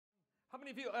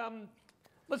many of you,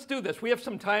 let's do this. We have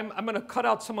some time. I'm going to cut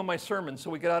out some of my sermons so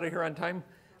we get out of here on time.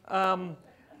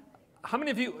 How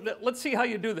many of you, let's see how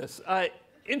you do this.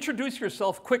 Introduce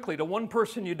yourself quickly to one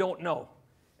person you don't know.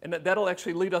 And that'll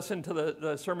actually lead us into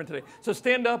the sermon today. So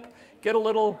stand up, get a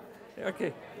little,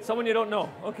 okay, someone you don't know,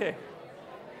 okay.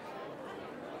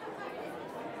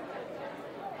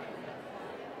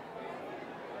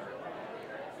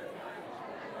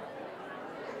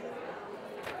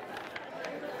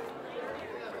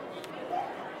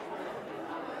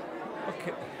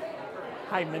 Okay.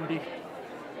 Hi, Mindy.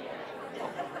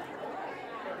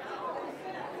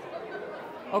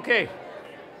 Okay,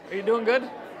 are you doing good?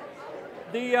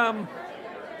 There's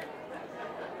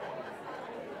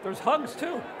hugs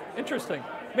too. Interesting.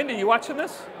 Mindy, you watching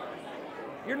this?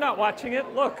 You're not watching it.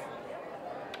 Look.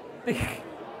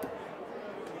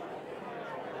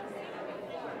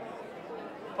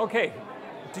 Okay.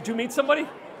 Did you meet somebody?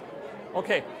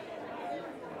 Okay.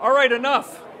 All right,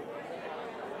 enough.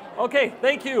 Okay,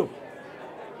 thank you.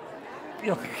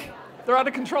 They're out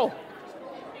of control.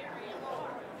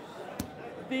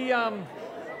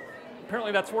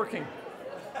 Apparently that's working.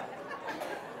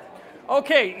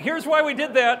 Okay, here's why we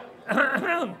did that.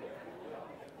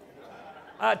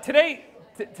 Today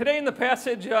in the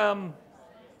passage,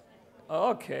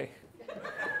 okay.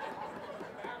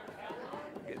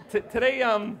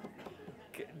 Today,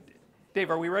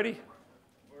 Dave, are we ready?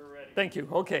 We're ready. Thank you.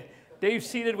 Okay, Dave's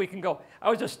seated. We can go. I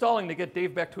was just stalling to get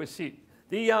Dave back to his seat.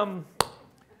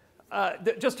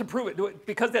 Just to prove it,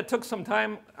 because that took some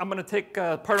time, I'm going to take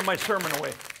part of my sermon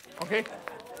away. Okay?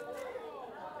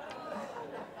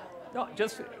 No,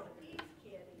 just.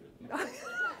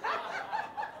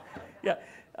 Yeah,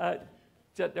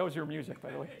 that was your music,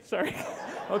 by the way. Sorry.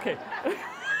 Okay.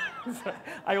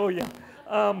 I owe you.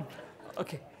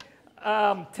 Okay.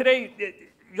 Today,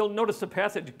 you'll notice the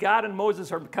passage. God and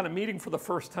Moses are kind of meeting for the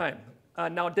first time.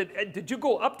 Now, did you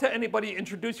go up to anybody,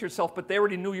 introduce yourself, but they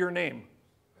already knew your name?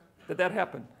 Did that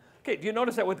happen? Okay, do you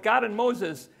notice that with God and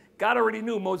Moses, God already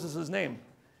knew Moses' name?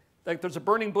 Like there's a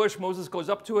burning bush, Moses goes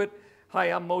up to it. Hi,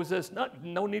 I'm Moses.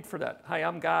 No need for that. Hi,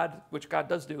 I'm God, which God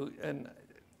does do, and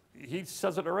he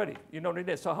says it already. You know what it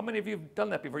is. So how many of you have done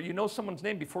that before? You know someone's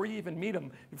name before you even meet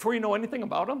them, before you know anything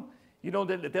about them? You know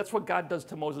that's what God does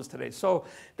to Moses today. So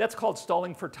that's called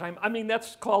stalling for time. I mean,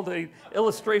 that's called an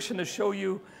illustration to show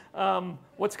you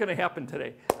what's going to happen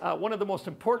today. One of the most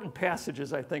important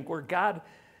passages, I think, where God,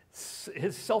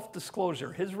 his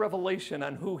self-disclosure, his revelation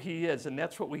on who he is, and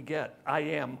that's what we get. I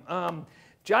am.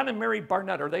 John and Mary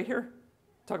Barnett, are they here?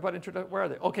 Talk about introduction. Where are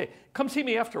they? Okay, come see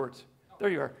me afterwards. There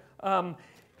you are.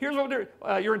 Here's what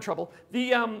you're in trouble.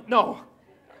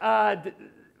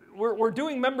 We're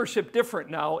doing membership different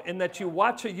now in that you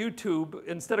watch a YouTube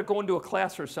instead of going to a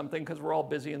class or something because we're all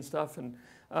busy and stuff. And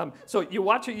so you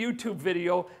watch a YouTube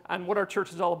video on what our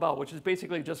church is all about, which is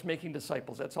basically just making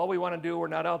disciples. That's all we want to do. We're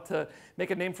not out to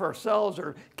make a name for ourselves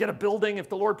or get a building. If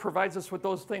the Lord provides us with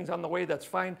those things on the way, that's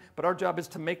fine. But our job is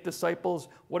to make disciples.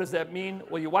 What does that mean?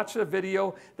 Well, you watch the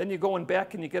video, then you go in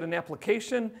back and you get an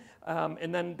application,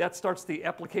 and then that starts the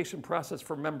application process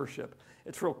for membership.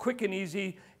 It's real quick and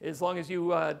easy as long as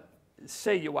you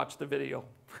say you watch the video.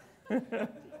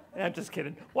 I'm just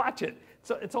kidding. Watch it.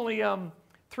 So it's only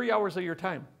 3 hours of your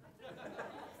time.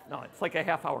 No, it's like a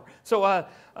half hour. So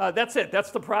that's it.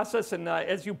 That's the process. And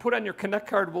as you put on your Connect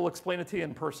card, we'll explain it to you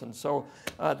in person. So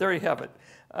there you have it.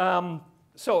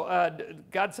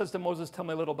 God says to Moses, tell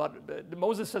me a little about,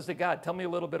 Moses says to God, tell me a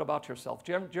little bit about yourself.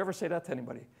 Do you ever say that to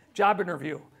anybody? Job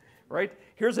interview, right?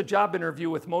 Here's a job interview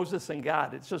with Moses and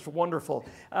God. It's just wonderful.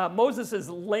 Moses is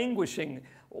languishing,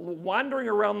 wandering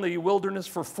around the wilderness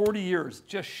for 40 years,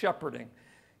 just shepherding.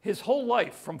 His whole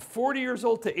life, from 40 years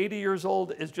old to 80 years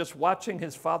old, is just watching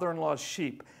his father-in-law's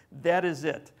sheep. That is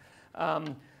it.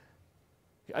 I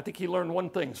think he learned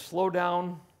one thing: slow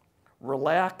down,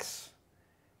 relax.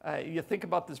 You think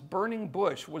about this burning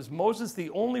bush. Was Moses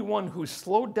the only one who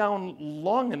slowed down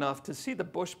long enough to see the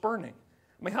bush burning?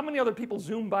 I mean, how many other people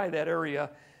zoom by that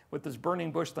area with this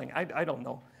burning bush thing? I don't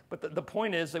know. But the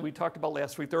point is that we talked about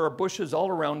last week, there are bushes all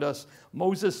around us.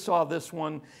 Moses saw this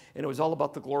one, and it was all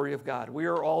about the glory of God. We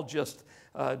are all just,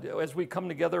 as we come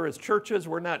together as churches,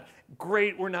 we're not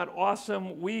great, we're not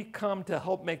awesome. We come to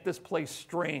help make this place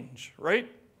strange, right?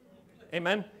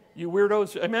 Amen? You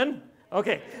weirdos, amen?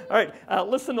 Okay, all right.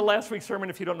 Listen to last week's sermon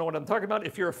if you don't know what I'm talking about.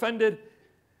 If you're offended,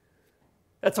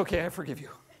 that's okay, I forgive you.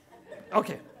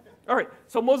 Okay. All right,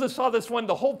 so Moses saw this one.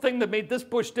 The whole thing that made this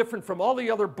bush different from all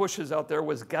the other bushes out there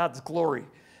was God's glory.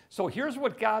 So here's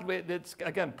what God, it's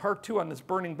again, part 2 on this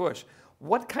burning bush.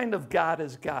 What kind of God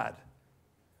is God?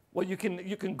 Well, you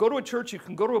can go to a church, you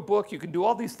can go to a book, you can do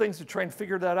all these things to try and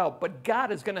figure that out, but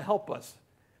God is going to help us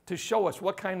to show us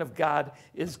what kind of God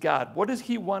is God. What does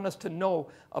he want us to know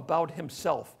about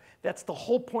himself? That's the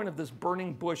whole point of this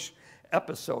burning bush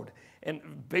episode. And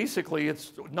basically,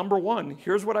 it's number one,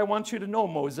 here's what I want you to know,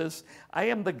 Moses. I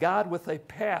am the God with a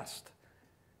past.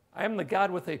 I am the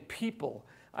God with a people.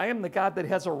 I am the God that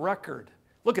has a record.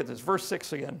 Look at this, verse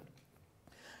 6 again.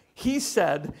 He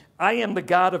said, I am the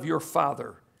God of your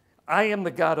father. I am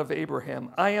the God of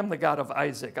Abraham. I am the God of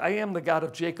Isaac. I am the God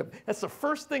of Jacob. That's the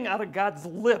first thing out of God's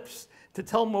lips to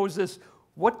tell Moses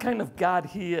what kind of God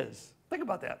he is. Think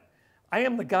about that. I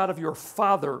am the God of your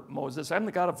father, Moses. I'm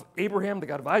the God of Abraham, the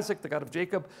God of Isaac, the God of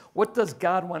Jacob. What does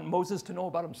God want Moses to know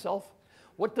about himself?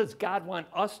 What does God want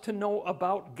us to know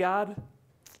about God?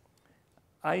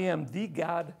 I am the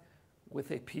God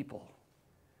with a people.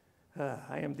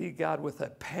 I am the God with a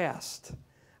past.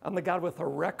 I'm the God with a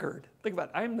record. Think about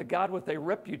it. I am the God with a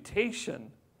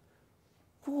reputation.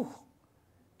 Whew.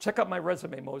 Check out my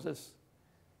resume, Moses.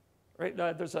 Right?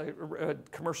 There's a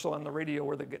commercial on the radio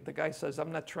where the guy says,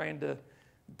 I'm not trying to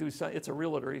do something. It's a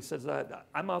realtor. He says,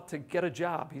 I'm out to get a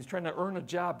job. He's trying to earn a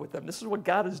job with them. This is what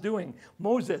God is doing.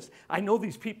 Moses, I know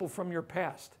these people from your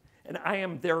past, and I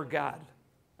am their God.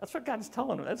 That's what God's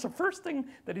telling him. That's the first thing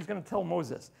that he's going to tell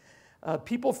Moses.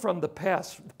 People from the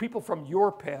past, people from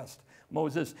your past,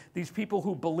 Moses, these people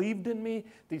who believed in me,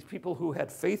 these people who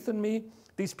had faith in me,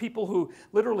 these people who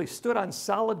literally stood on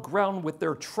solid ground with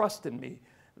their trust in me,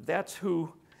 that's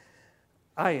who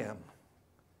I am.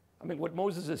 I mean, what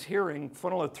Moses is hearing,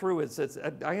 funnel it through, is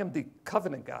I am the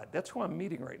covenant God. That's who I'm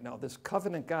meeting right now, this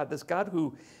covenant God, this God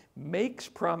who makes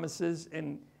promises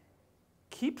and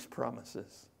keeps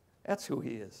promises. That's who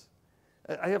he is.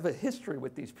 I have a history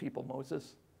with these people,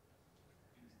 Moses.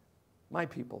 My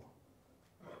people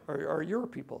are your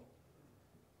people.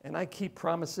 And I keep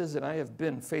promises, and I have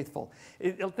been faithful.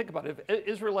 Think about it. If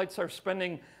Israelites are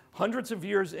spending hundreds of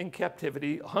years in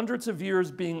captivity, hundreds of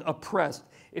years being oppressed,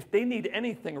 if they need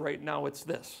anything right now, it's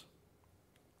this: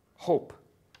 hope.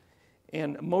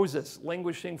 And Moses,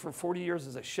 languishing for 40 years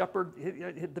as a shepherd,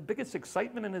 the biggest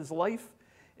excitement in his life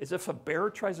is if a bear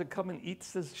tries to come and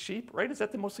eats his sheep, right? Is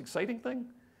that the most exciting thing?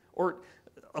 Or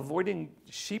avoiding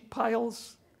sheep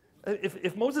piles?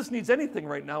 If Moses needs anything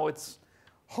right now, it's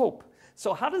hope.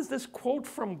 So how does this quote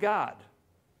from God,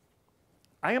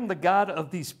 I am the God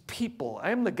of these people, I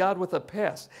am the God with a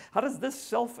past, how does this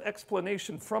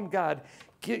self-explanation from God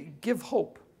give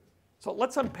hope? So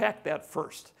let's unpack that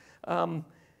first. I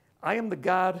am the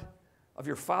God of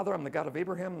your father, I'm the God of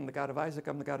Abraham, I'm the God of Isaac,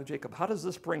 I'm the God of Jacob. How does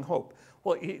this bring hope?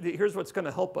 Well, here's what's going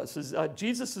to help us.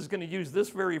 Jesus is going to use this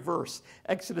very verse,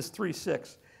 Exodus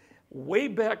 3:6. Way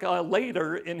back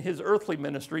later in his earthly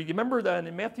ministry, you remember that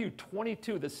in Matthew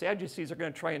 22, the Sadducees are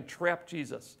going to try and trap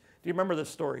Jesus. Do you remember this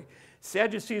story?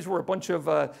 Sadducees were a bunch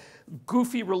of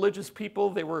goofy religious people.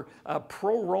 They were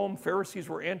pro-Rome. Pharisees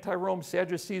were anti-Rome.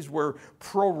 Sadducees were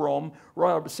pro-Rome.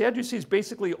 Sadducees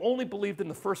basically only believed in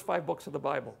the first 5 books of the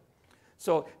Bible.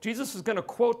 So Jesus is going to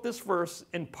quote this verse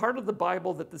in part of the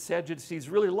Bible that the Sadducees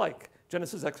really like.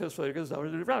 Genesis, Exodus, Leviticus,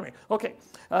 Deuteronomy. Okay,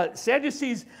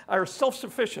 Sadducees are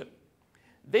self-sufficient.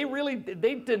 They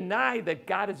deny that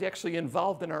God is actually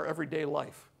involved in our everyday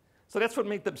life. So that's what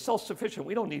makes them self-sufficient.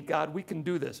 We don't need God. We can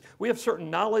do this. We have certain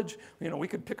knowledge. We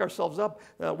could pick ourselves up.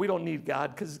 We don't need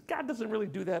God because God doesn't really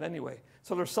do that anyway.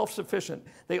 So they're self-sufficient.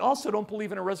 They also don't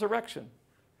believe in a resurrection.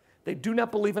 They do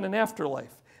not believe in an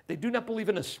afterlife. They do not believe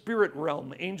in a spirit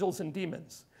realm, angels and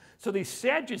demons. So these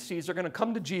Sadducees are going to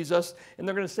come to Jesus, and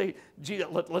they're going to say,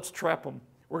 let's trap him.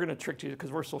 We're going to trick Jesus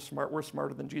because we're so smart. We're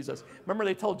smarter than Jesus. Remember,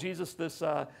 they tell Jesus this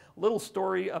little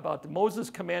story about Moses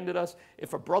commanded us,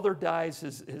 if a brother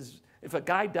dies, if a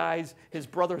guy dies, his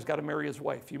brother's got to marry his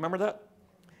wife. You remember that?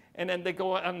 And then they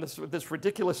go on this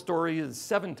ridiculous story. Is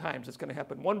 7 times it's going to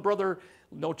happen. One brother,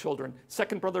 no children.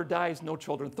 Second brother dies, no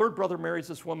children. Third brother marries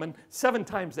this woman. 7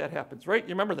 times that happens, right?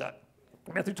 You remember that?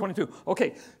 Matthew 22.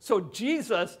 Okay, so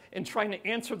Jesus, in trying to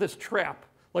answer this trap,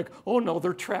 like, oh no,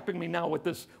 they're trapping me now with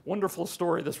this wonderful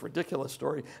story, this ridiculous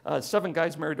story. 7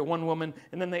 guys married to 1 woman,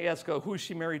 and then they ask, who is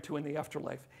she married to in the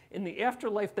afterlife? In the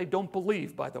afterlife, they don't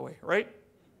believe, by the way, right?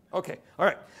 Okay, all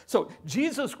right. So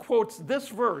Jesus quotes this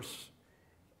verse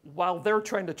while they're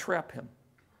trying to trap him.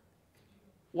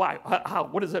 Why? How?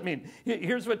 What does that mean?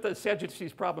 Here's what the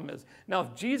Sadducees' problem is. Now,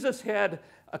 if Jesus had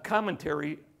a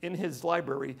commentary in his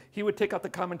library, he would take out the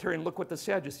commentary and look what the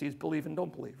Sadducees believe and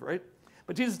don't believe, right?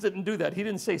 But Jesus didn't do that. He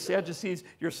didn't say, Sadducees,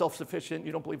 you're self-sufficient,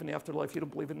 you don't believe in the afterlife, you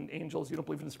don't believe in angels, you don't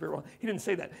believe in the spirit world. He didn't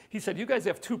say that. He said, you guys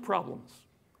have 2 problems.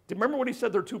 Do you remember what he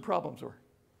said their 2 problems were?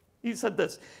 He said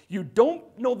this: you don't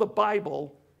know the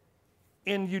Bible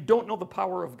and you don't know the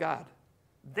power of God.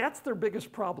 That's their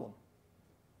biggest problem.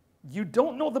 You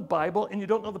don't know the Bible and you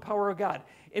don't know the power of God.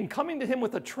 In coming to him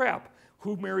with a trap,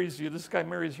 who marries you? This guy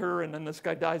marries her, and then this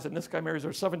guy dies, and this guy marries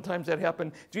her. 7 times that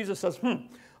happened. Jesus says,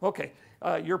 okay,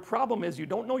 your problem is you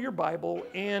don't know your Bible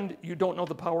and you don't know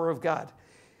the power of God.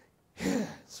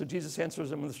 So Jesus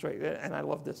answers him with a straight, and I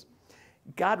love this.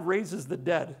 God raises the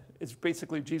dead, is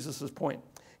basically Jesus' point.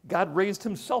 God raised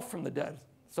himself from the dead.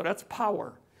 So that's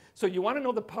power. So you want to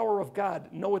know the power of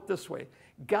God, know it this way.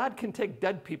 God can take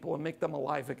dead people and make them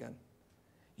alive again.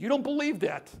 You don't believe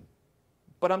that,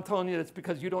 but I'm telling you it's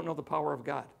because you don't know the power of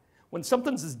God. When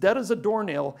something's as dead as a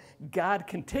doornail, God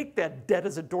can take that dead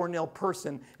as a doornail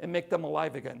person and make them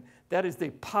alive again. That is the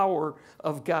power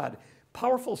of God.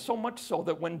 Powerful so much so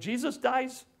that when Jesus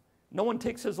dies, no one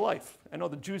takes his life. I know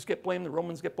the Jews get blamed, the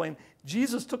Romans get blamed.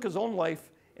 Jesus took his own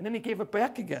life, and then he gave it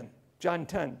back again. John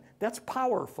 10. That's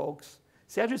power, folks.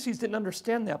 Sadducees didn't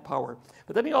understand that power.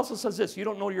 But then he also says this, you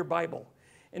don't know your Bible.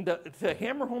 And to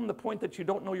hammer home the point that you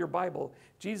don't know your Bible,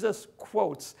 Jesus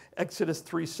quotes Exodus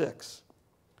 3:6.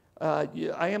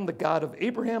 I am the God of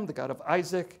Abraham, the God of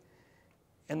Isaac,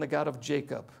 and the God of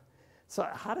Jacob. So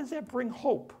how does that bring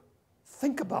hope?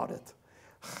 Think about it.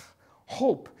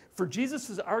 Hope. For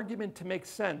Jesus' argument to make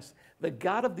sense, the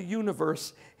God of the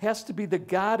universe has to be the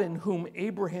God in whom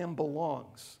Abraham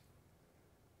belongs.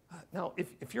 Now,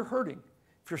 if you're hurting,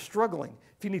 if you're struggling,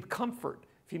 if you need comfort,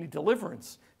 if you need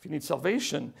deliverance, if you need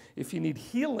salvation, if you need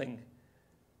healing,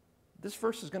 this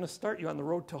verse is going to start you on the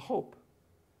road to hope.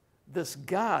 This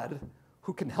God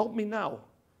who can help me now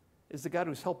is the God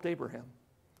who's helped Abraham.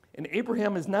 And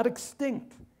Abraham is not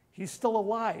extinct. He's still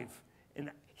alive.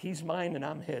 And he's mine and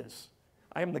I'm his.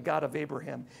 I am the God of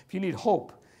Abraham. If you need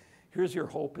hope, here's your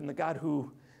hope in the God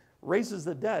who raises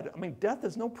the dead. I mean, death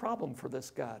is no problem for this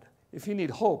God. If you need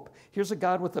hope, here's a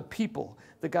God with a people.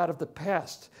 The God of the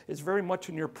past is very much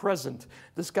in your present.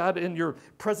 This God in your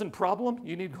present problem,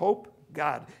 you need hope?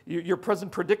 God. Your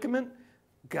present predicament?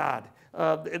 God.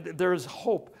 There is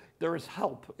hope. There is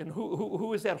help. And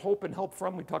who is that hope and help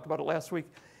from? We talked about it last week.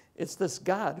 It's this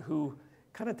God who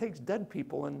kind of takes dead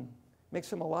people and makes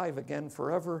them alive again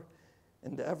forever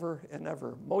and ever and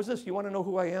ever. Moses, you want to know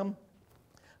who I am?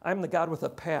 I'm the God with a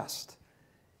past.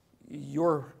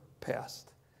 Your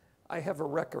past. I have a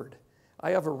record.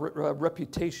 I have a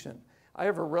reputation. I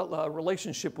have a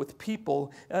relationship with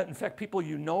people. In fact, people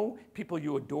you know, people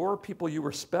you adore, people you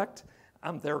respect.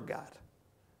 I'm their God.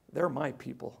 They're my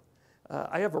people.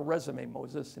 I have a resume,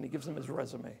 Moses, and he gives him his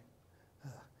resume.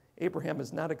 Abraham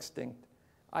is not extinct.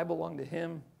 I belong to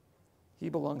him. He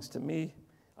belongs to me.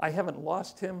 I haven't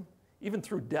lost him, even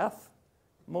through death.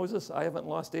 Moses, I haven't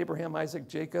lost Abraham, Isaac,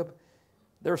 Jacob.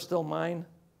 They're still mine.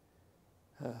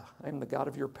 I'm the God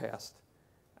of your past.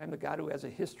 I'm the God who has a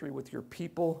history with your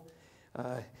people.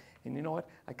 And you know what?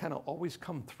 I kind of always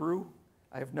come through.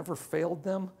 I have never failed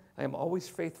them. I am always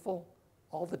faithful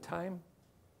all the time.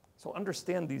 So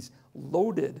understand these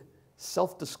loaded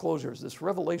self-disclosures, this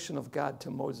revelation of God to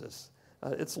Moses.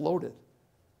 It's loaded.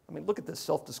 I mean, look at this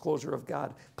self-disclosure of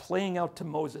God playing out to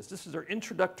Moses. This is our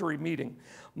introductory meeting.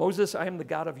 Moses, I am the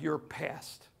God of your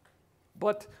past.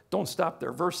 But don't stop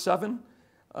there. Verse 7,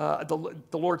 the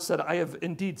Lord said, I have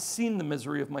indeed seen the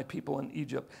misery of my people in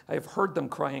Egypt. I have heard them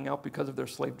crying out because of their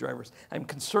slave drivers. I'm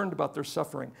concerned about their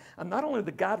suffering. I'm not only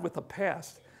the God with a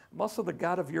past, I'm also the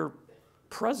God of your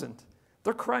present.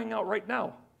 They're crying out right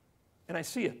now, and I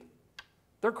see it.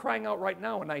 They're crying out right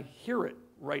now, and I hear it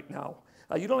right now.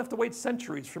 You don't have to wait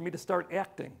centuries for me to start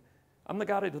acting. I'm the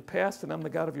God of the past, and I'm the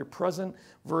God of your present.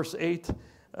 Verse 8,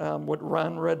 what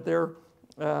Ron read there.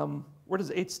 Where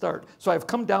does 8 start? So I've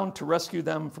come down to rescue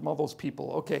them from all those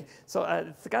people. Okay, so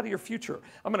it's the God of your future.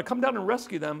 I'm going to come down and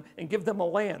rescue them and give them a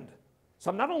land. So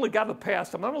I'm not only God of the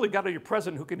past, I'm not only God of your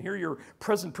present who can hear your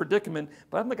present predicament,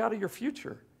 but I'm the God of your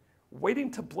future, waiting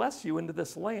to bless you into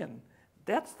this land.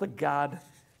 That's the God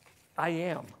I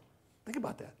am. Think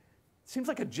about that. Seems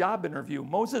like a job interview.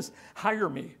 Moses, hire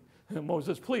me.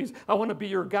 Moses, please, I want to be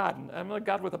your God. I'm a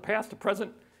God with a past, a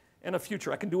present, and a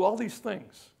future. I can do all these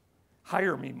things.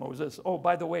 Hire me, Moses. Oh,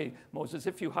 by the way, Moses,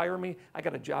 if you hire me, I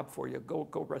got a job for you.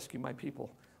 Go rescue my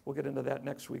people. We'll get into that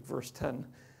next week, verse 10.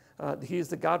 He is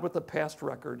the God with a past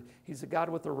record. He's a God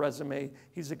with a resume.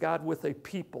 He's a God with a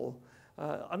people.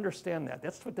 Understand that.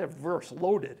 That's what that verse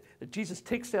loaded. That Jesus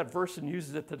takes that verse and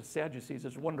uses it to the Sadducees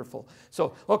is wonderful.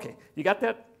 So, okay, you got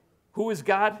that? Who is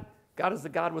God? God is the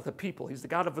God with a people. He's the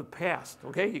God of the past.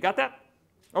 Okay, you got that?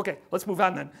 Okay, let's move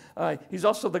on then. He's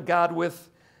also the God with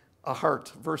a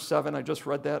heart. Verse 7, I just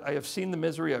read that. I have seen the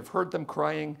misery. I've heard them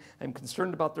crying. I'm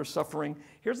concerned about their suffering.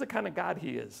 Here's the kind of God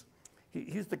he is.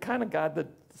 He's the kind of God that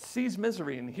sees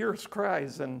misery and hears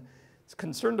cries and is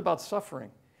concerned about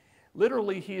suffering.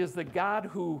 Literally, he is the God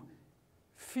who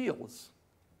feels.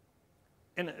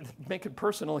 And to make it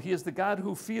personal, he is the God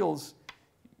who feels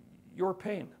your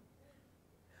pain.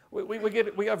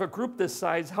 We have a group this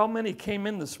size. How many came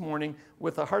in this morning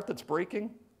with a heart that's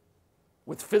breaking,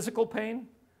 with physical pain,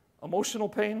 emotional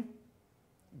pain?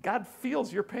 God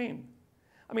feels your pain.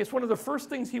 I mean, it's one of the first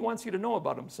things he wants you to know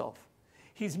about himself.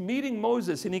 He's meeting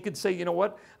Moses, and he could say, you know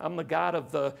what? I'm the God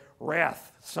of the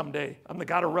wrath someday. I'm the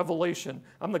God of revelation.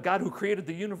 I'm the God who created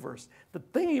the universe. The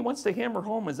thing he wants to hammer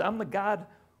home is I'm the God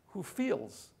who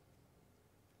feels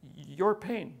your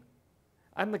pain.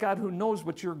 I'm the God who knows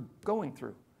what you're going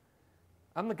through.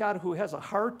 I'm the God who has a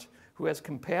heart, who has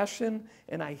compassion,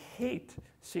 and I hate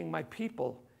seeing my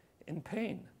people in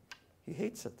pain. He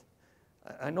hates it.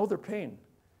 I know their pain.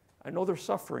 I know their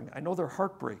suffering. I know their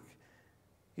heartbreak.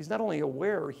 He's not only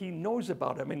aware, he knows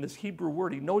about it. I mean, this Hebrew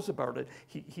word, he knows about it.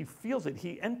 He feels it.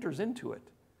 He enters into it.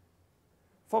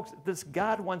 Folks, this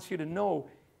God wants you to know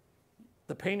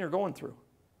the pain you're going through.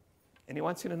 And he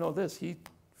wants you to know this. He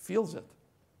feels it.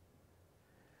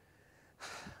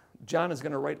 John is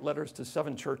going to write letters to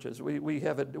 7 churches. We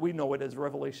know it as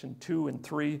Revelation 2 and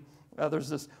 3. There's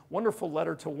this wonderful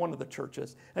letter to one of the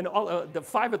churches. And the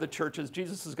 5 of the churches,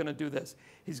 Jesus is going to do this.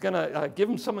 He's going to give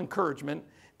them some encouragement.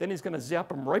 Then he's going to zap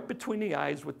them right between the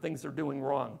eyes with things they're doing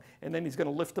wrong. And then he's going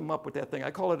to lift them up with that thing.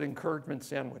 I call it an encouragement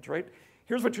sandwich, right?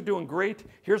 Here's what you're doing great.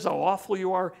 Here's how awful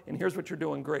you are. And here's what you're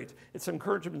doing great. It's an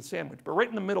encouragement sandwich. But right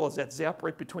in the middle is that zap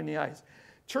right between the eyes.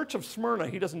 Church of Smyrna,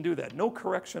 he doesn't do that. No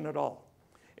correction at all.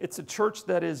 It's a church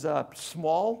that is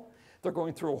small. They're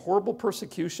going through a horrible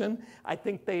persecution. I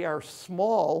think they are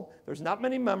small. There's not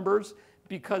many members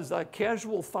because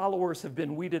casual followers have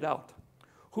been weeded out.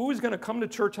 Who is going to come to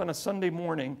church on a Sunday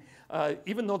morning,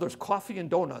 even though there's coffee and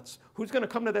donuts? Who's going to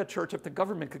come to that church if the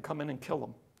government could come in and kill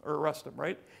them or arrest them,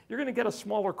 right? You're going to get a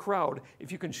smaller crowd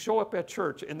if you can show up at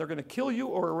church and they're going to kill you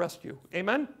or arrest you.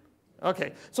 Amen?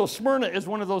 Okay, so Smyrna is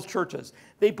one of those churches.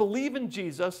 They believe in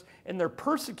Jesus and they're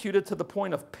persecuted to the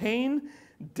point of pain,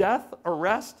 death,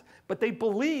 arrest, but they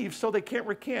believe so they can't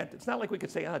recant. It's not like we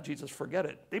could say, Jesus, forget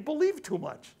it. They believe too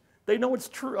much. They know it's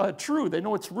true. They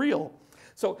know it's real.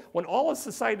 So when all of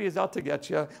society is out to get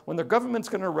you, when the government's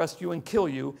going to arrest you and kill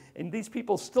you, and these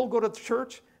people still go to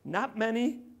church, not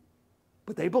many,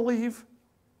 but they believe,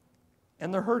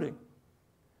 and they're hurting.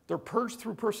 They're purged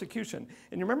through persecution.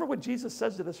 And you remember what Jesus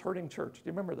says to this hurting church? Do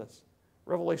you remember this?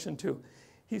 Revelation 2.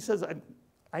 He says,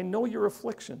 I know your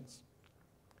afflictions.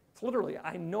 It's literally,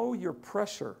 I know your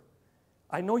pressure.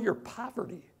 I know your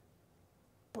poverty.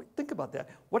 Boy, think about that.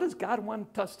 What does God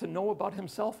want us to know about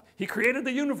himself? He created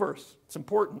the universe. It's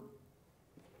important.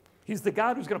 He's the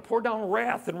God who's going to pour down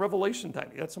wrath in Revelation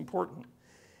time. That's important.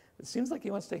 It seems like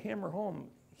he wants to hammer home.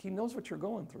 He knows what you're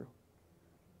going through.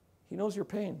 He knows your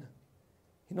pain.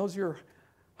 He knows your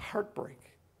heartbreak.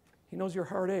 He knows your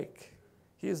heartache.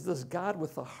 He is this God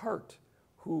with a heart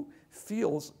who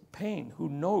feels pain, who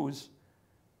knows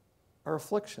our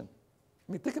affliction.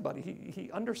 I mean, think about it. He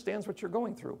understands what you're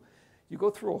going through. You go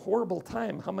through a horrible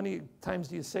time. How many times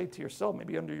do you say to yourself,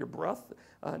 maybe under your breath,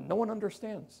 no one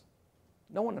understands?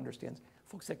 No one understands.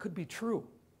 Folks, that could be true.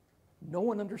 No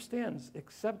one understands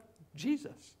except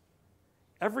Jesus.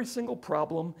 Every single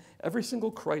problem, every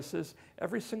single crisis,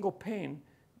 every single pain,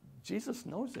 Jesus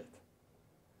knows it.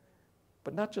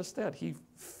 But not just that, he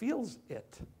feels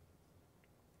it.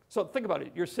 So think about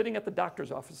it. You're sitting at the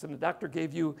doctor's office and the doctor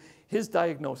gave you his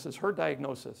diagnosis, her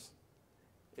diagnosis.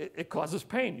 It causes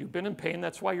pain. You've been in pain,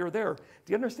 that's why you're there.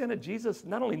 Do you understand that Jesus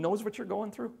not only knows what you're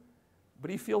going through,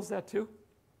 but he feels that too?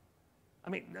 I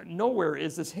mean, nowhere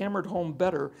is this hammered home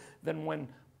better than when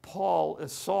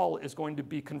Saul is going to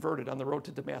be converted on the road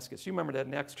to Damascus. You remember that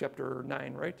in Acts chapter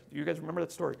 9, right? You guys remember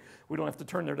that story? We don't have to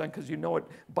turn there then because you know it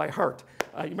by heart.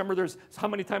 You remember there's how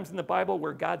many times in the Bible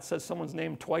where God says someone's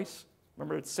name twice?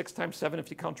 Remember it's 6 times 7 if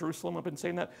you count Jerusalem. I've been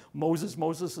saying that. Moses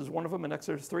is one of them in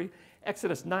Exodus 3.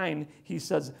 Exodus 9, he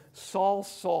says, Saul,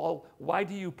 Saul, why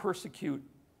do you persecute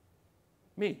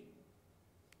me?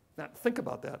 Now think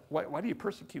about that. Why do you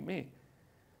persecute me?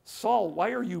 Saul,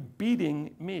 why are you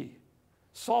beating me?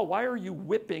 Saul, why are you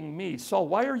whipping me? Saul,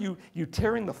 why are you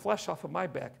tearing the flesh off of my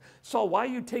back? Saul, why are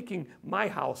you taking my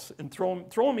house and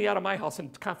throwing me out of my house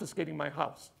and confiscating my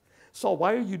house? Saul,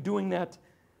 why are you doing that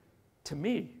to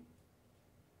me?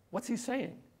 What's he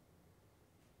saying?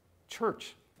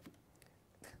 Church,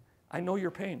 I know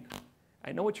your pain.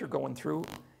 I know what you're going through,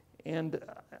 and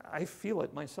I feel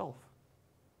it myself.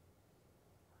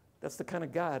 That's the kind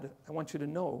of God I want you to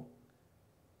know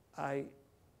I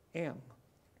am.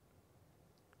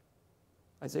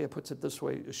 Isaiah puts it this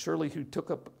way, surely who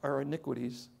took up our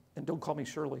iniquities, and don't call me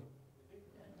Shirley.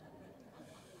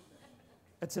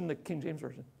 That's in the King James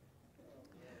Version.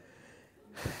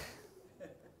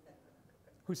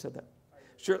 Who said that?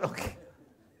 Sure, okay.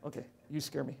 Okay, you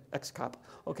scare me, ex-cop.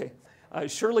 Okay,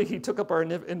 surely he took up our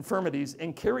infirmities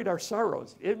and carried our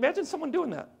sorrows. Imagine someone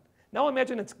doing that. Now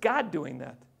imagine it's God doing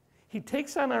that. He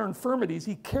takes on our infirmities,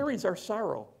 he carries our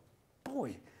sorrow.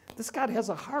 Boy, this God has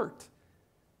a heart.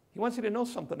 He wants you to know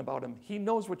something about him. He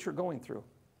knows what you're going through,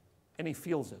 and he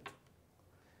feels it.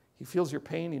 He feels your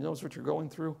pain. He knows what you're going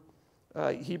through.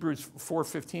 Hebrews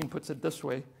 4:15 puts it this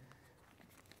way.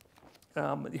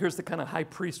 Here's the kind of high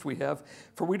priest we have.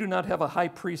 For we do not have a high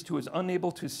priest who is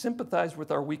unable to sympathize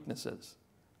with our weaknesses.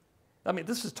 I mean,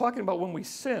 this is talking about when we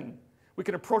sin, we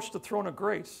can approach the throne of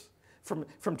grace.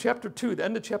 From chapter 2, the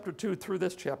end of chapter 2 through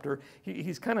this chapter,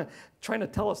 he's kind of trying to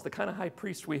tell us the kind of high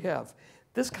priest we have.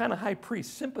 This kind of high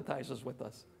priest sympathizes with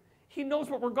us. He knows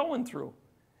what we're going through.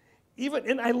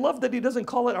 And I love that he doesn't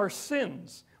call it our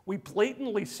sins. We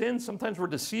blatantly sin. Sometimes we're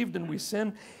deceived and we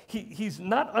sin. He's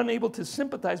not unable to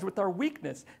sympathize with our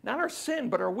weakness. Not our sin,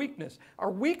 but our weakness. Our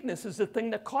weakness is the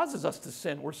thing that causes us to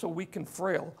sin. We're so weak and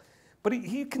frail. But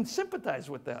he can sympathize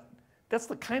with that. That's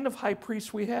the kind of high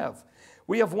priest we have.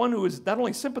 We have one who is not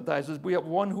only sympathizes, we have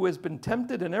one who has been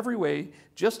tempted in every way,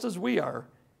 just as we are,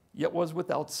 yet was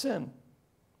without sin.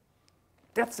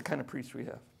 That's the kind of priest we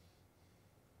have.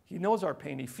 He knows our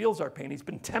pain. He feels our pain. He's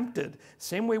been tempted,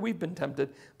 same way we've been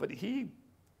tempted, but he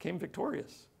came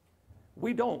victorious.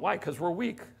 We don't. Why? Because we're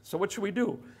weak. So what should we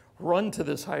do? Run to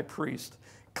this high priest.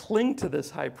 Cling to this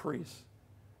high priest.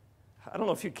 I don't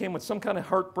know if you came with some kind of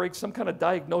heartbreak, some kind of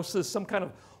diagnosis, some kind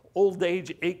of old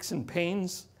age aches and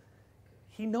pains.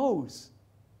 He knows.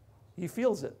 He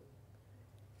feels it.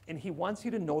 And he wants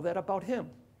you to know that about him.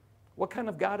 What kind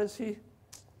of God is he?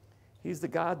 He's the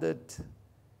God that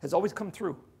has always come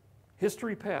through.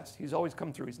 History past, he's always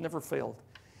come through. He's never failed.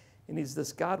 And he's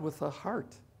this God with a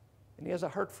heart. And he has a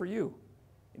heart for you.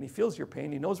 And he feels your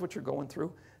pain. He knows what you're going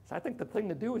through. So I think the thing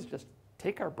to do is just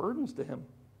take our burdens to him.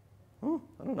 I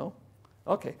don't know.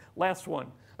 Okay, last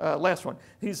one.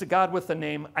 He's a God with a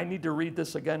name. I need to read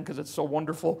this again because it's so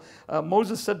wonderful.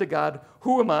 Moses said to God,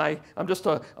 who am I? I'm just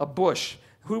a bush.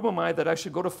 Who am I that I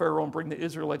should go to Pharaoh and bring the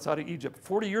Israelites out of Egypt?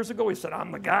 40 years ago, he said,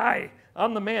 I'm the guy.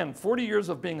 I'm the man. 40 years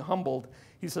of being humbled.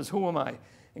 He says, who am I?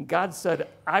 And God said,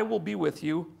 I will be with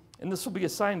you, and this will be a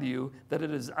sign to you that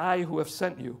it is I who have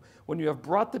sent you. When you have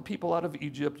brought the people out of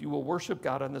Egypt, you will worship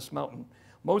God on this mountain.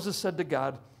 Moses said to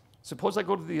God, suppose I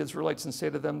go to the Israelites and say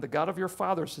to them, the God of your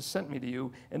fathers has sent me to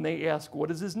you, and they ask,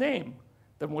 what is his name?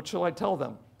 Then what shall I tell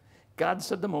them? God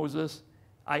said to Moses,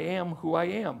 I am who I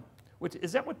am. Which,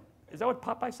 is that what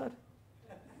Popeye said?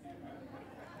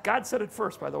 God said it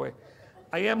first, by the way.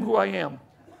 I am who I am.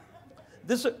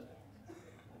 This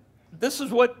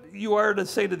is what you are to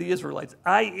say to the Israelites.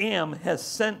 I am has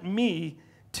sent me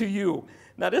to you.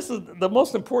 Now, this is the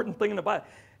most important thing in the Bible.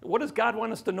 What does God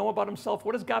want us to know about himself?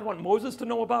 What does God want Moses to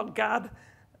know about God?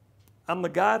 I'm the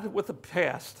God with a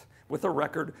past, with a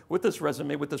record, with this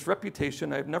resume, with this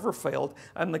reputation. I've never failed.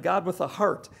 I'm the God with a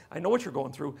heart. I know what you're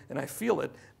going through, and I feel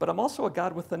it, but I'm also a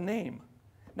God with a name.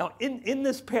 Now, in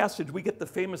this passage, we get the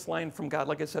famous line from God,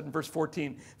 like I said in verse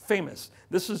 14, famous.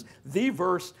 This is the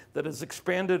verse that has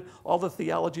expanded all the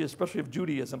theology, especially of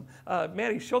Judaism.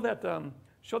 Maddie, show that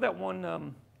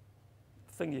one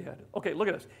thing you had. Okay, look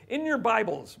at this. In your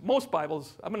Bibles, most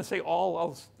Bibles, I'm going to say all,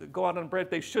 I'll go out on bread,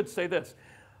 they should say this.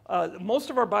 Most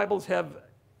of our Bibles have,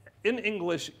 in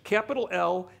English, capital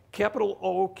L, capital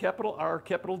O, capital R,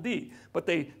 capital D, but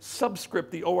they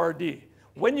subscript the O-R-D.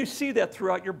 When you see that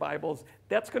throughout your Bibles,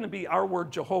 that's going to be our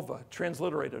word Jehovah,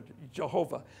 transliterated,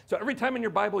 Jehovah. So every time in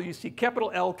your Bible you see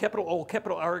capital L, capital O,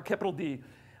 capital R, capital D,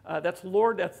 that's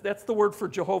Lord, that's the word for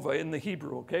Jehovah in the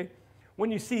Hebrew, okay? When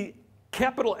you see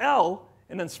capital L,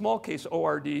 and then small case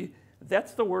O-R-D,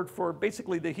 that's the word for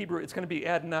basically the Hebrew, it's going to be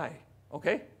Adonai,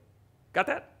 okay? Got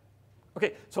that?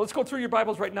 Okay, so let's go through your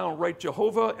Bibles right now and write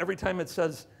Jehovah every time it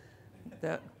says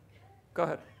that. Go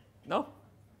ahead. No?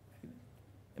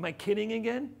 Am I kidding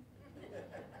again?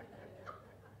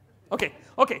 Okay,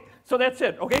 so that's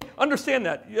it, okay? Understand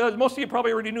that. Most of you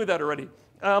probably already knew that already.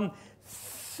 Over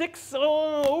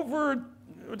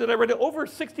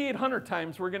 6,800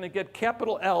 times we're going to get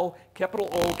capital L, capital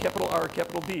O, capital R,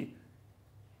 capital D.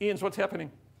 Ian's, what's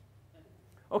happening?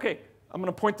 Okay, I'm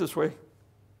going to point this way.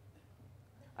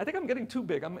 I think I'm getting too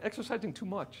big. I'm exercising too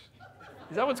much.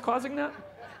 Is that what's causing that?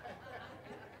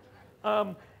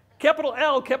 Capital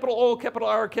L, capital O, capital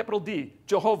R, capital D,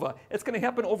 Jehovah. It's going to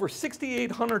happen over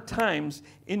 6,800 times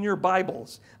in your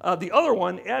Bibles. The other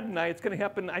one, Adonai, it's going to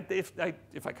happen, if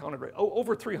I counted right,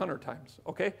 over 300 times,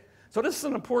 okay? So this is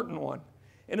an important one.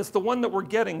 And it's the one that we're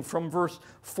getting from verse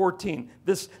 14.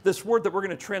 This word that we're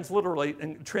going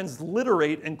to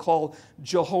transliterate and call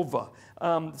Jehovah.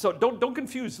 So don't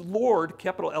confuse Lord,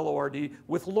 capital L-O-R-D,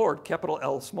 with Lord, capital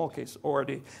L, small case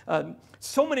O-R-D.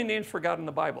 So many names for God in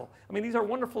the Bible. I mean, these are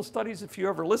wonderful studies if you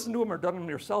ever listen to them or done them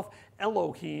yourself.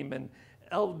 Elohim and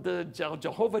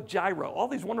Jehovah Jireh, all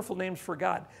these wonderful names for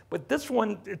God. But this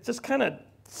one, it just kind of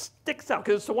sticks out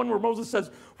because it's the one where Moses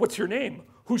says, what's your name?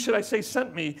 Who should I say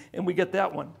sent me? And we get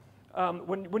that one.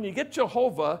 When you get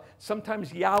Jehovah,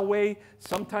 sometimes Yahweh,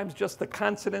 sometimes just the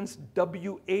consonants,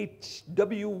 W-H,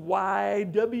 W-Y,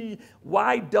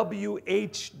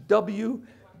 Y-W-H-W,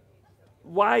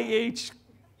 Y-H-Z-X.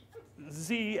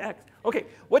 Okay,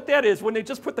 what that is, when they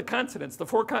just put the consonants, the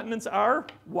four consonants are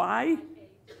Y,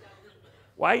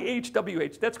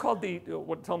 Y-H-W-H. That's called the,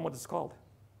 tell them what it's called.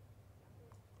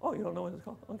 Oh, you don't know what it's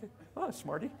called? Okay. Oh,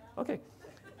 smarty. Okay.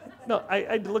 No,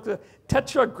 I looked at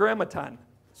Tetragrammaton.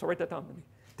 So write that down for me.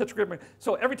 Tetragrammaton.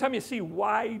 So every time you see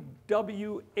Y-W-H-W,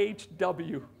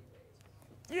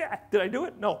 yeah, did I do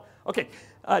it? No. Okay.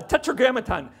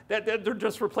 Tetragrammaton. They're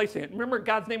just replacing it. Remember,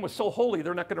 God's name was so holy,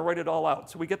 they're not going to write it all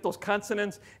out. So we get those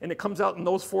consonants, and it comes out in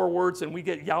those four words, and we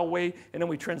get Yahweh, and then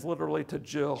we transliterate to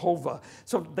Jehovah.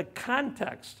 So the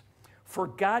context for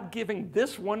God giving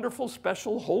this wonderful,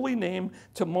 special, holy name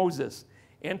to Moses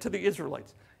and to the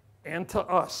Israelites and to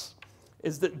us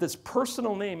is that this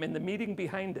personal name and the meaning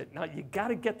behind it. Now, you got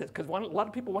to get this, because a lot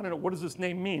of people want to know, what does this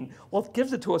name mean? Well, it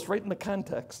gives it to us right in the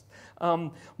context.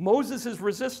 Moses is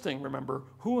resisting, remember,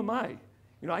 who am I?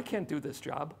 You know, I can't do this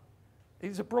job.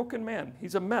 He's a broken man.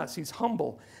 He's a mess. He's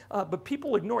humble. But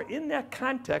people ignore. In that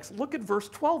context, look at verse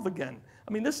 12 again.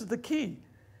 I mean, this is the key.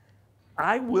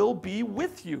 I will be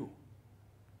with you.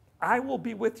 I will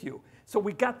be with you. So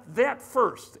we got that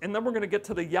first, and then we're going to get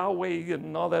to the Yahweh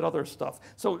and all that other stuff.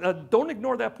 So don't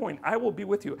ignore that point. I will be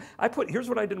with you. Here's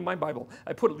what I did in my Bible.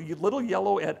 I put a little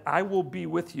yellow at I will be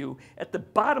with you. At the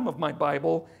bottom of my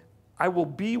Bible, I will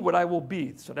be what I will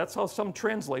be. So that's how some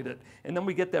translate it. And then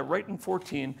we get that right in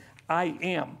 14, I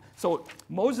am. So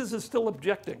Moses is still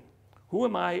objecting. Who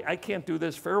am I? I can't do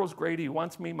this. Pharaoh's great. He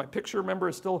wants me. My picture, remember,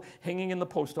 is still hanging in the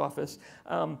post office.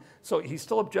 So he's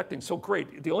still objecting. So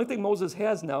great. The only thing Moses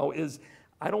has now is,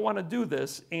 I don't want to do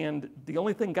this, and the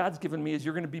only thing God's given me is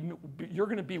you're going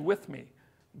to be with me.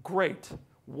 Great.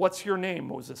 What's your name?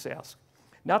 Moses asked.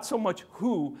 Not so much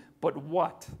who, but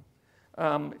what.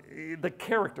 The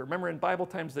character. Remember in Bible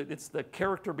times that it's the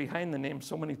character behind the name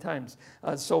so many times.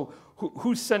 So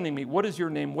who's sending me? What is your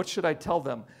name? What should I tell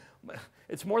them?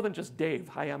 It's more than just Dave.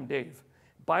 Hi, I'm Dave.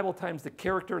 Bible times, the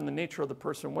character and the nature of the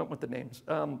person went with the names.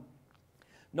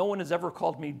 No one has ever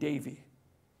called me Davy.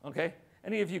 Okay?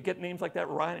 Any of you get names like that?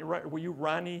 Ronnie, were you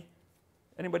Ronnie?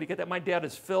 Anybody get that? My dad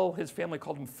is Phil. His family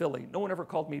called him Philly. No one ever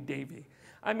called me Davy.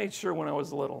 I made sure when I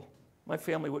was little, my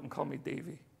family wouldn't call me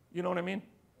Davy. You know what I mean?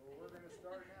 Well, we're going to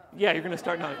start now. Yeah, you're going to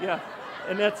start now. Yeah.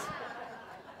 And that's,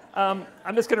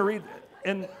 I'm just going to read,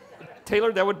 and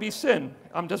Taylor, that would be sin.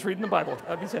 I'm just reading the Bible.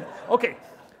 That would be sin. Okay.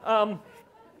 I'm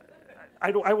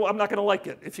not going to like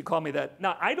it if you call me that.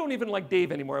 Now, I don't even like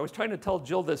Dave anymore. I was trying to tell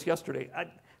Jill this yesterday.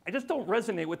 I just don't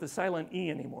resonate with the silent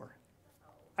E anymore.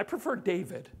 I prefer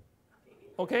David.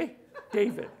 Okay?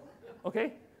 David.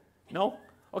 Okay? No?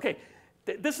 Okay.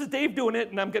 This is Dave doing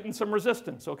it, and I'm getting some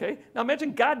resistance, okay? Now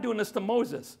imagine God doing this to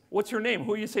Moses. What's your name?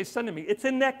 Who you say sending me? It's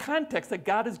in that context that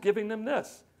God is giving them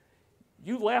this.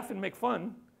 You laugh and make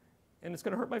fun, and it's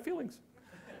going to hurt my feelings.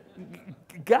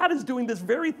 God is doing this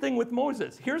very thing with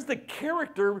Moses. Here's the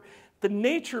character, the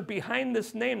nature behind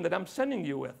this name that I'm sending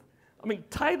you with. I mean,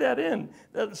 tie that in.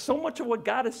 So much of what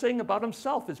God is saying about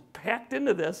himself is packed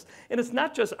into this. And it's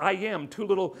not just I am, three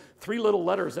little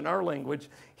letters in our language.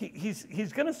 He's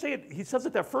going to say it, he says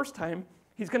it that first time.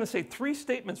 He's going to say three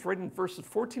statements right in verses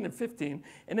 14 and 15.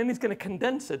 And then he's going to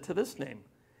condense it to this name.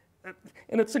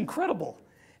 And it's incredible.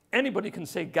 Anybody can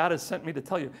say, God has sent me to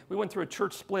tell you. We went through a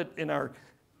church split in our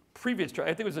previous church.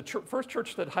 I think it was the first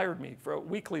church that hired me for a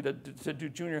weekly to do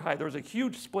junior high. There was a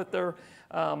huge split there.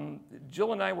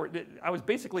 Jill and I was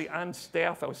basically on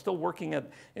staff. I was still working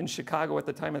in Chicago at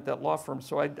the time at that law firm.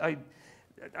 So I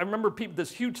remember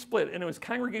this huge split, and it was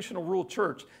congregational rule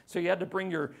church. So you had to bring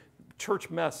your church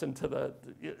mess into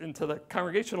the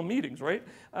congregational meetings, right?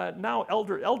 Now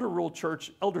elder rule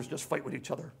church, elders just fight with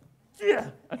each other.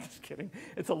 Yeah, I'm just kidding.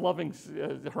 It's a loving,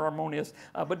 harmonious.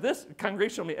 But this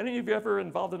congregational meeting, any of you ever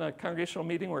involved in a congregational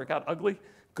meeting where it got ugly?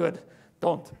 Good.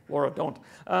 Don't, Laura, don't.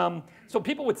 So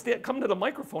people would come to the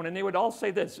microphone and they would all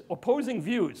say this, opposing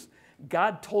views.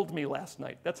 God told me last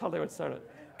night. That's how they would start it.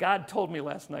 God told me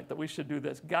last night that we should do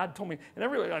this. God told me. And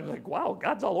everybody, I'm like, wow,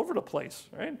 God's all over the place,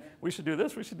 right? We should do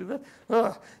this, we should do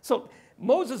that. So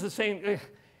Moses is saying,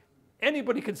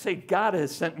 anybody could say, God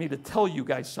has sent me to tell you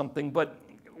guys something, but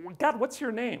God, what's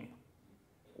your name?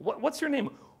 What's your name?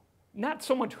 Not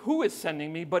so much who is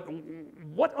sending me, but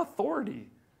what authority?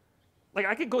 Like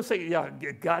I could go say, yeah,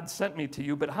 God sent me to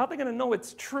you, but how are they going to know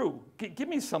it's true? Give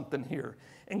me something here.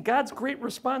 And God's great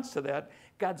response to that,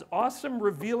 God's awesome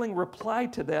revealing reply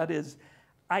to that is,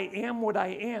 I am what I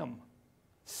am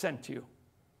sent you.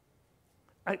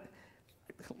 I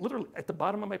literally at the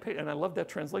bottom of my page, and I love that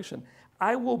translation,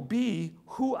 I will be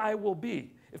who I will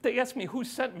be. If they ask me who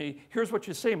sent me, here's what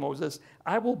you say, Moses,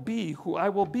 I will be who I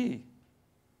will be.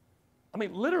 I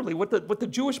mean, literally, what the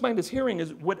Jewish mind is hearing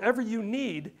is whatever you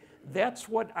need, that's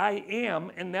what I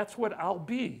am, and that's what I'll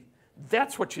be.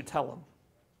 That's what you tell them.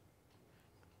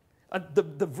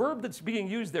 The verb that's being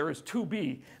used there is to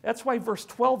be. That's why verse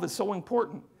 12 is so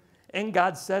important. And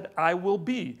God said, I will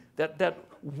be. That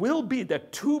will be,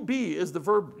 that to be is the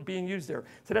verb being used there.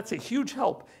 So that's a huge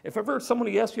help. If ever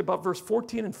somebody asks you about verse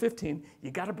 14 and 15,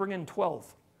 you got to bring in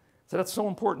 12. So that's so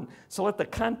important. So let the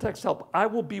context help. I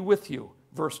will be with you,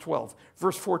 verse 12.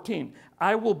 Verse 14,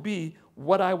 I will be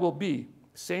what I will be.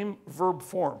 Same verb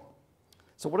form.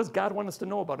 So what does God want us to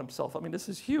know about himself? I mean, this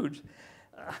is huge.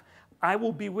 I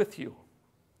will be with you.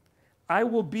 I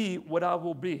will be what I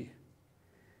will be.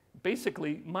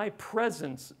 Basically, my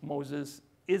presence, Moses,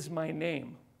 is my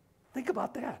name. Think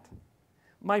about that.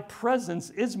 My presence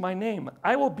is my name.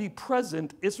 I will be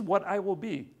present is what I will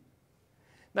be.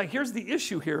 Now, here's the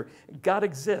issue here. God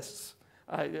exists.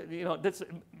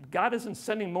 God isn't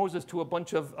sending Moses to a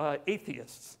bunch of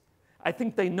atheists. I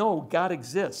think they know God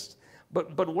exists.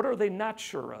 But what are they not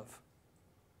sure of?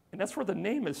 And that's where the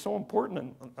name is so important,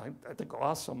 and I think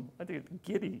awesome. I think it's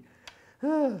giddy.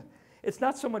 It's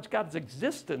not so much God's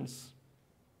existence,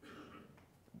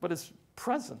 but his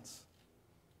presence.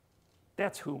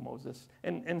 That's who, Moses.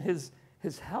 And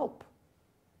his help,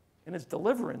 and his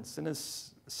deliverance, and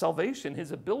his salvation,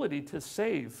 his ability to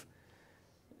save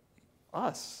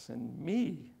us and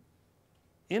me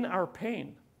in our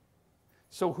pain.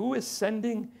 So who is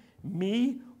sending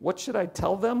me? What should I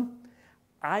tell them?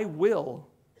 I will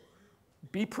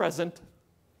be present.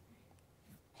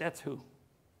 That's who.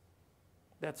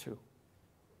 That's who.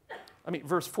 I mean,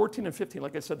 verse 14 and 15,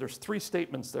 like I said, there's three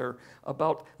statements there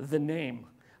about the name.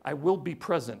 I will be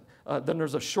present. Then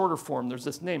there's a shorter form. There's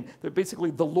this name. That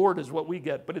basically, the Lord is what we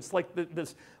get. But it's like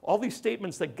all these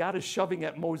statements that God is shoving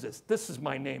at Moses. This is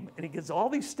my name. And he gives all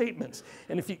these statements.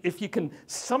 And if you can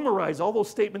summarize all those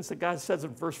statements that God says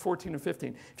in verse 14 and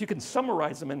 15, if you can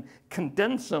summarize them and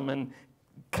condense them and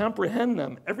comprehend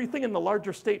them, everything in the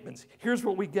larger statements, here's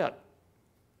what we get.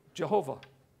 Jehovah,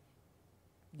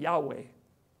 Yahweh,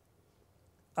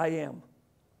 I am.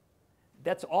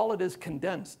 That's all it is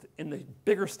condensed in the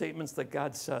bigger statements that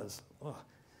God says. Ugh.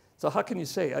 So how can you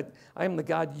say, I am the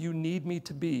God you need me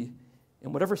to be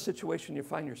in whatever situation you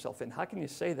find yourself in? How can you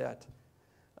say that?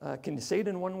 Can you say it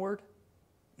in one word?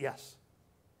 Yes.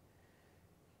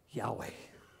 Yahweh.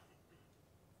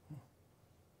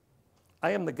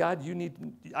 I am the God you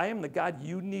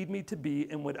need me to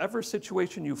be in whatever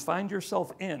situation you find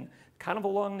yourself in. Kind of a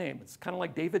long name. It's kind of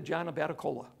like David John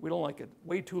Abaticola. We don't like it.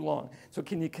 Way too long. So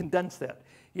can you condense that?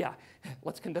 Yeah.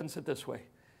 Let's condense it this way.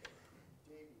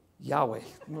 Yahweh.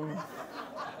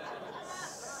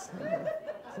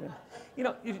 You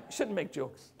know, you shouldn't make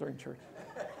jokes during church.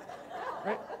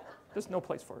 Right? There's no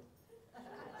place for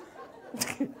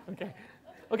it.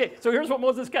 Okay, so here's what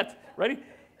Moses gets. Ready?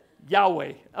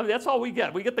 Yahweh. I mean, that's all we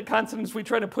get. We get the consonants. We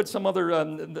try to put some other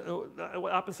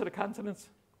opposite of consonants.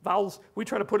 Vowels, we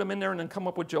try to put them in there and then come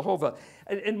up with Jehovah.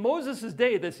 In Moses'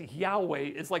 day, this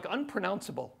Yahweh is like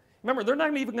unpronounceable. Remember, they're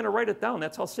not even going to write it down.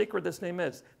 That's how sacred this name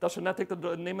is. Thou shalt not take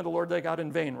the name of the Lord thy God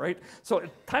in vain, right? So at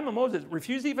the time of Moses,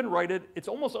 refuse to even write it. It's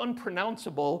almost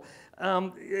unpronounceable.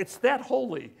 It's that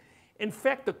holy. In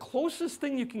fact, the closest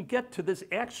thing you can get to this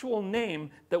actual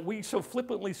name that we so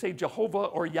flippantly say Jehovah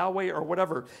or Yahweh or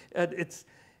whatever, it's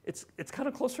kind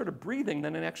of closer to breathing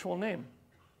than an actual name.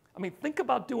 I mean, think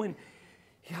about doing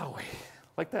Yahweh,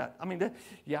 like that. I mean,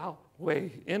 Yahweh,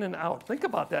 in and out. Think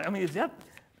about that. I mean, is that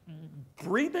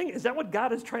breathing? Is that what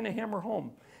God is trying to hammer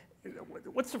home?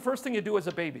 What's the first thing you do as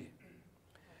a baby?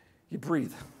 You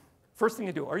breathe. First thing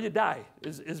you do, or you die,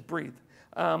 is breathe.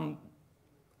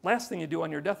 Last thing you do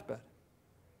on your deathbed,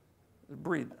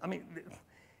 breathe. I mean,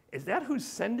 is that who's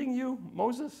sending you,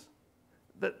 Moses?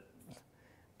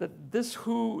 that this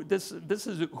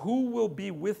is who will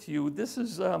be with you. This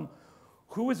is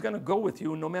who is going to go with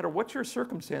you no matter what your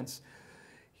circumstance.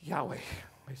 Yahweh,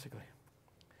 basically.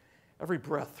 Every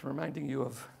breath reminding you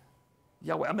of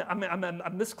Yahweh.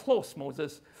 I'm this close,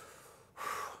 Moses.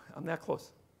 I'm that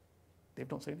close. Dave,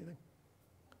 don't say anything.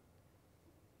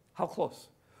 How close?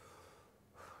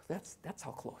 That's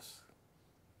how close.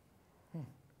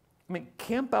 I mean,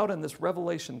 camp out in this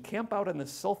revelation, camp out in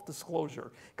this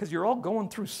self-disclosure, because you're all going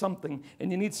through something, and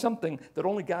you need something that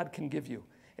only God can give you.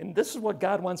 And this is what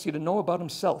God wants you to know about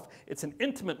himself. It's an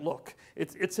intimate look.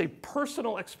 It's a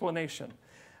personal explanation,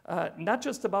 not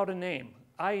just about a name.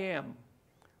 I am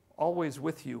always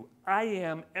with you. I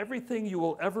am everything you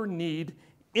will ever need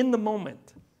in the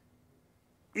moment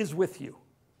is with you.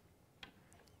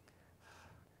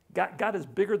 God is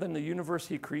bigger than the universe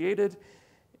he created,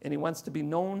 and he wants to be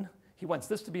known. He wants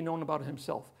this to be known about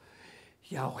himself.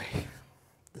 Yahweh,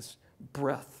 this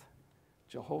breath,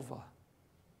 Jehovah,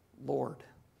 Lord.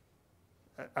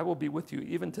 I will be with you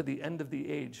even to the end of the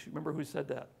age. Remember who said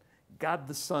that? God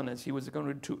the Son, as he was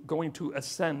going to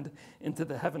ascend into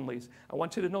the heavenlies. I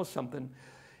want you to know something.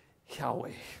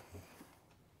 Yahweh.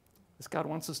 This God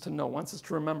wants us to know, wants us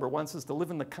to remember, wants us to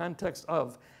live in the context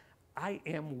of, I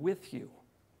am with you.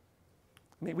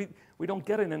 I mean, we don't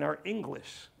get it in our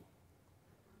English.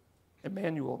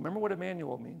 Emmanuel. Remember what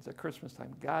Emmanuel means at Christmas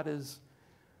time? God is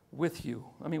with you.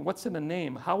 I mean, what's in a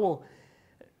name? How will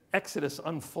Exodus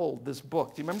unfold this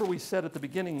book? Do you remember we said at the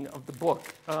beginning of the book,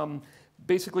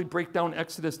 basically break down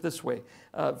Exodus this way.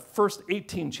 First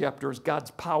 18 chapters, God's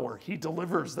power. He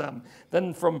delivers them.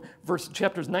 Then from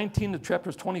chapters 19 to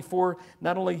chapters 24,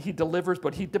 not only he delivers,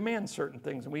 but he demands certain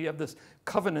things. And we have this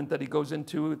covenant that he goes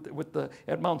into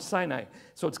at Mount Sinai.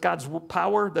 So it's God's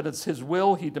power, that it's his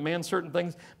will. He demands certain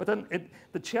things. But then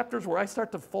the chapters where I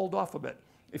start to fold off a bit.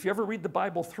 If you ever read the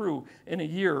Bible through in a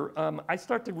year, I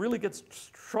start to really get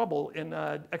trouble in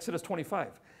Exodus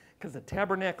 25. Because the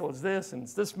tabernacle is this, and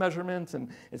it's this measurement, and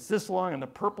it's this long, and the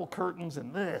purple curtains,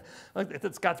 and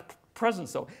it's God's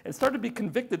presence, though. And started to be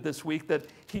convicted this week that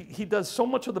he does so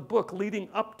much of the book leading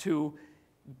up to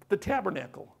the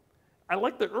tabernacle. I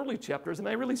like the early chapters, and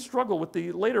I really struggle with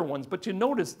the later ones. But you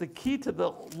notice the key to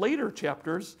the later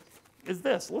chapters is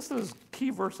this. Listen to this key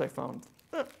verse I found.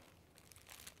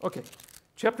 Okay.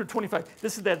 Chapter 25,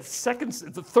 this is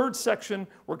the third section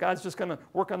where God's just going to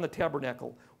work on the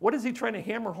tabernacle. What is he trying to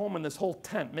hammer home in this whole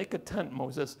tent? Make a tent,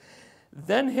 Moses.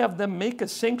 Then have them make a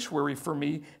sanctuary for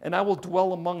me, and I will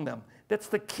dwell among them. That's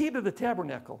the key to the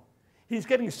tabernacle. He's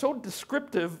getting so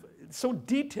descriptive, so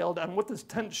detailed on what this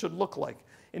tent should look like.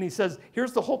 And he says,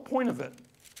 here's the whole point of it.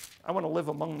 I want to live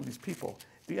among these people.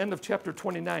 The end of chapter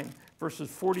 29, verses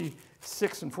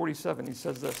 46 and 47, he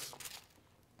says this.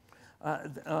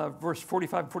 Verse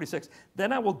 45 and 46,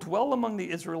 then I will dwell among the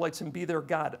Israelites and be their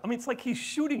God. I mean, it's like he's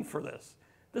shooting for this.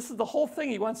 This is the whole thing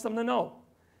he wants them to know.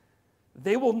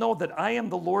 They will know that I am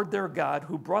the Lord their God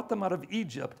who brought them out of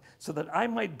Egypt so that I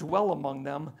might dwell among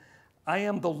them. I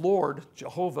am the Lord,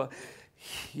 Jehovah,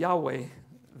 Yahweh,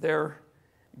 their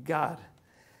God.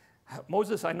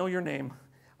 Moses, I know your name.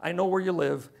 I know where you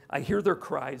live. I hear their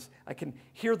cries. I can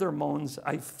hear their moans.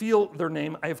 I feel their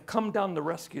name. I have come down to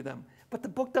rescue them. But the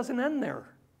book doesn't end there.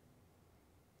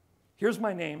 Here's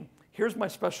my name. Here's my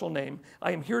special name.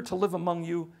 I am here to live among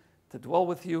you, to dwell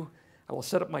with you. I will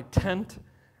set up my tent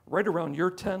right around your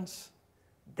tents.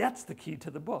 That's the key to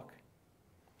the book.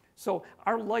 So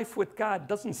our life with God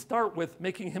doesn't start with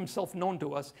making himself known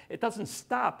to us. It doesn't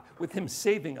stop with him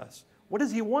saving us. What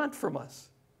does he want from us?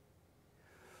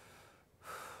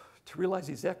 To realize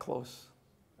he's that close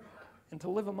and to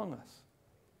live among us.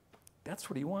 That's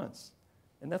what he wants.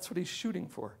 And that's what he's shooting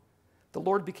for. The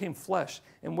Lord became flesh.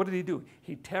 And what did he do?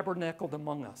 He tabernacled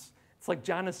among us. It's like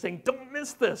John is saying, don't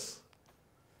miss this.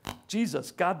 Jesus,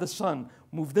 God the Son,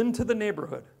 moved into the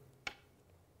neighborhood.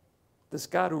 This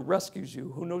God who rescues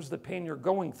you, who knows the pain you're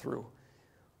going through,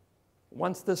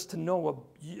 wants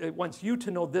you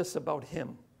to know this about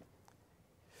him.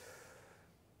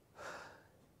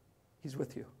 He's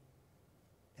with you.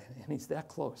 And he's that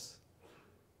close.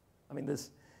 I mean,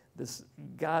 this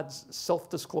God's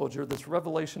self-disclosure, this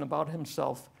revelation about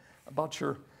himself, about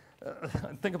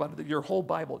think about it, your whole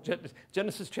Bible.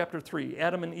 Genesis chapter 3,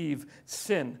 Adam and Eve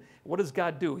sin. What does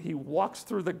God do? He walks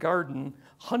through the garden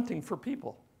hunting for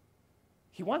people.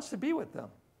 He wants to be with them.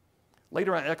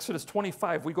 Later on, Exodus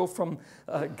 25, we go from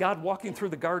God walking through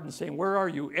the garden saying, where are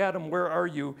you? Adam, where are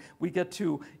you? We get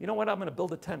to, you know what? I'm going to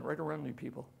build a tent right around you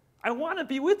people. I want to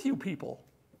be with you people.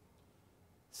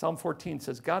 Psalm 14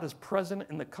 says, God is present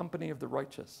in the company of the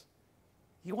righteous.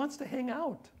 He wants to hang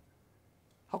out.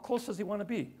 How close does he want to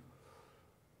be?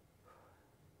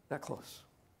 That close.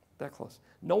 That close.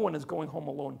 No one is going home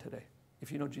alone today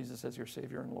if you know Jesus as your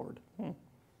Savior and Lord.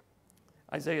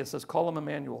 Isaiah says, call him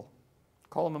Emmanuel.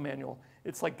 Call him Emmanuel.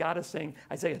 It's like God is saying,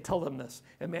 Isaiah, tell them this,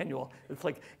 Emmanuel. It's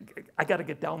like, I got to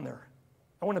get down there.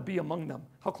 I want to be among them.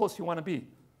 How close do you want to be?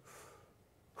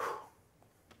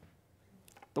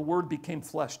 The Word became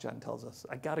flesh, John tells us.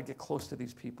 I got to get close to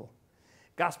these people.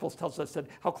 Gospels tells us that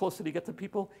how close did he get to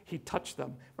people? He touched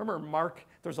them. Remember Mark,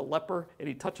 there's a leper, and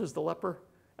he touches the leper?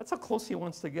 That's how close he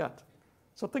wants to get.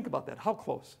 So think about that. How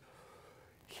close?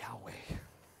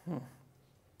 Yahweh.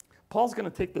 Paul's going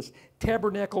to take this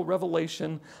tabernacle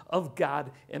revelation of God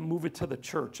and move it to the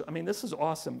church. I mean, this is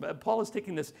awesome. Paul is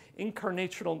taking this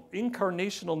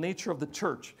incarnational nature of the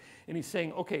church, and he's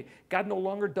saying, okay, God no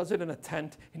longer does it in a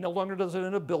tent. He no longer does it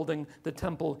in a building, the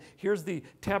temple. Here's the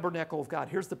tabernacle of God.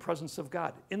 Here's the presence of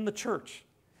God in the church.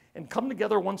 And come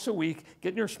together once a week, get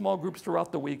in your small groups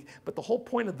throughout the week. But the whole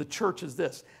point of the church is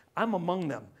this. I'm among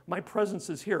them. My presence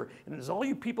is here. And as all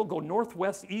you people go north,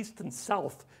 west, east, and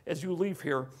south as you leave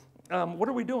here, what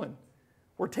are we doing?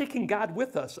 We're taking God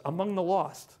with us among the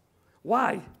lost.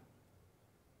 Why?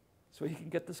 So he can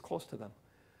get this close to them.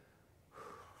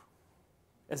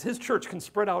 As his church can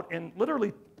spread out and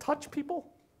literally touch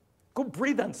people, go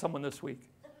breathe on someone this week.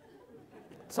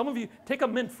 Some of you, take a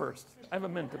mint first. I have a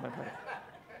mint in my pocket.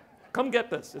 Come get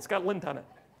this. It's got lint on it.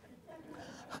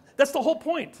 That's the whole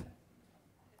point.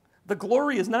 The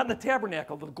glory is not in the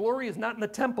tabernacle. The glory is not in the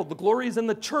temple. The glory is in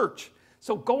the church.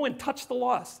 So go and touch the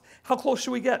lost. How close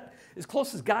should we get? As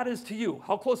close as God is to you.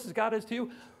 How close as God is to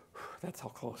you? That's how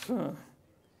close.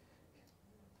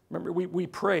 Remember, we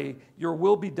pray, your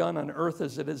will be done on earth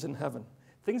as it is in heaven.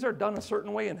 Things are done a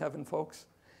certain way in heaven, folks.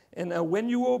 And when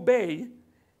you obey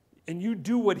and you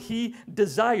do what he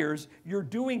desires, you're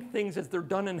doing things as they're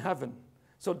done in heaven.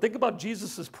 So think about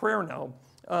Jesus' prayer now.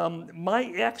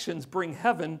 My actions bring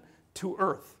heaven to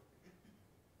earth.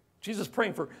 Jesus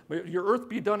praying for your earth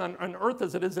be done on earth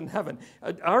as it is in heaven.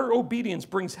 Our obedience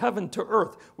brings heaven to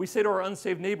earth. We say to our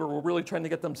unsaved neighbor, we're really trying to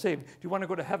get them saved. Do you want to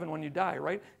go to heaven when you die,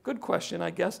 right? Good question, I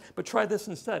guess, but try this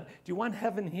instead. Do you want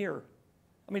heaven here?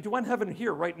 I mean, do you want heaven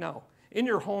here right now? In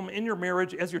your home, in your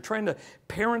marriage, as you're trying to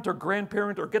parent or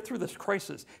grandparent or get through this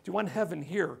crisis. Do you want heaven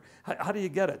here? How do you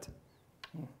get it?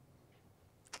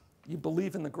 You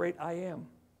believe in the great I Am,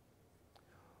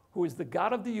 who is the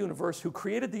God of the universe, who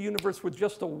created the universe with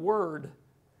just a word,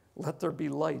 let there be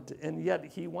light. And yet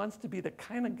he wants to be the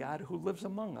kind of God who lives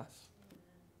among us.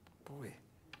 Boy,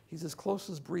 he's as close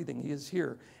as breathing. He is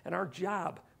here. And our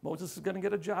job, Moses is going to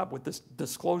get a job with this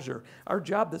disclosure. Our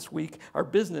job this week, our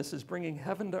business is bringing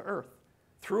heaven to earth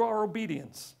through our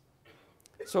obedience.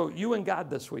 So you and God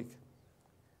this week,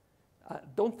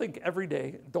 don't think every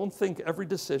day, don't think every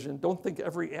decision, don't think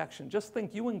every action. Just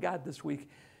think you and God this week.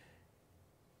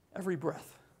 Every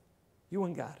breath, you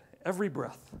and God, every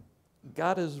breath.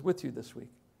 God is with you this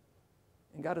week.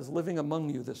 And God is living among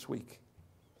you this week.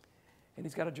 And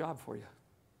he's got a job for you.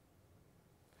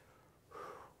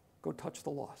 Go touch the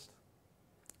lost.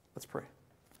 Let's pray.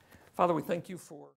 Father, we thank you for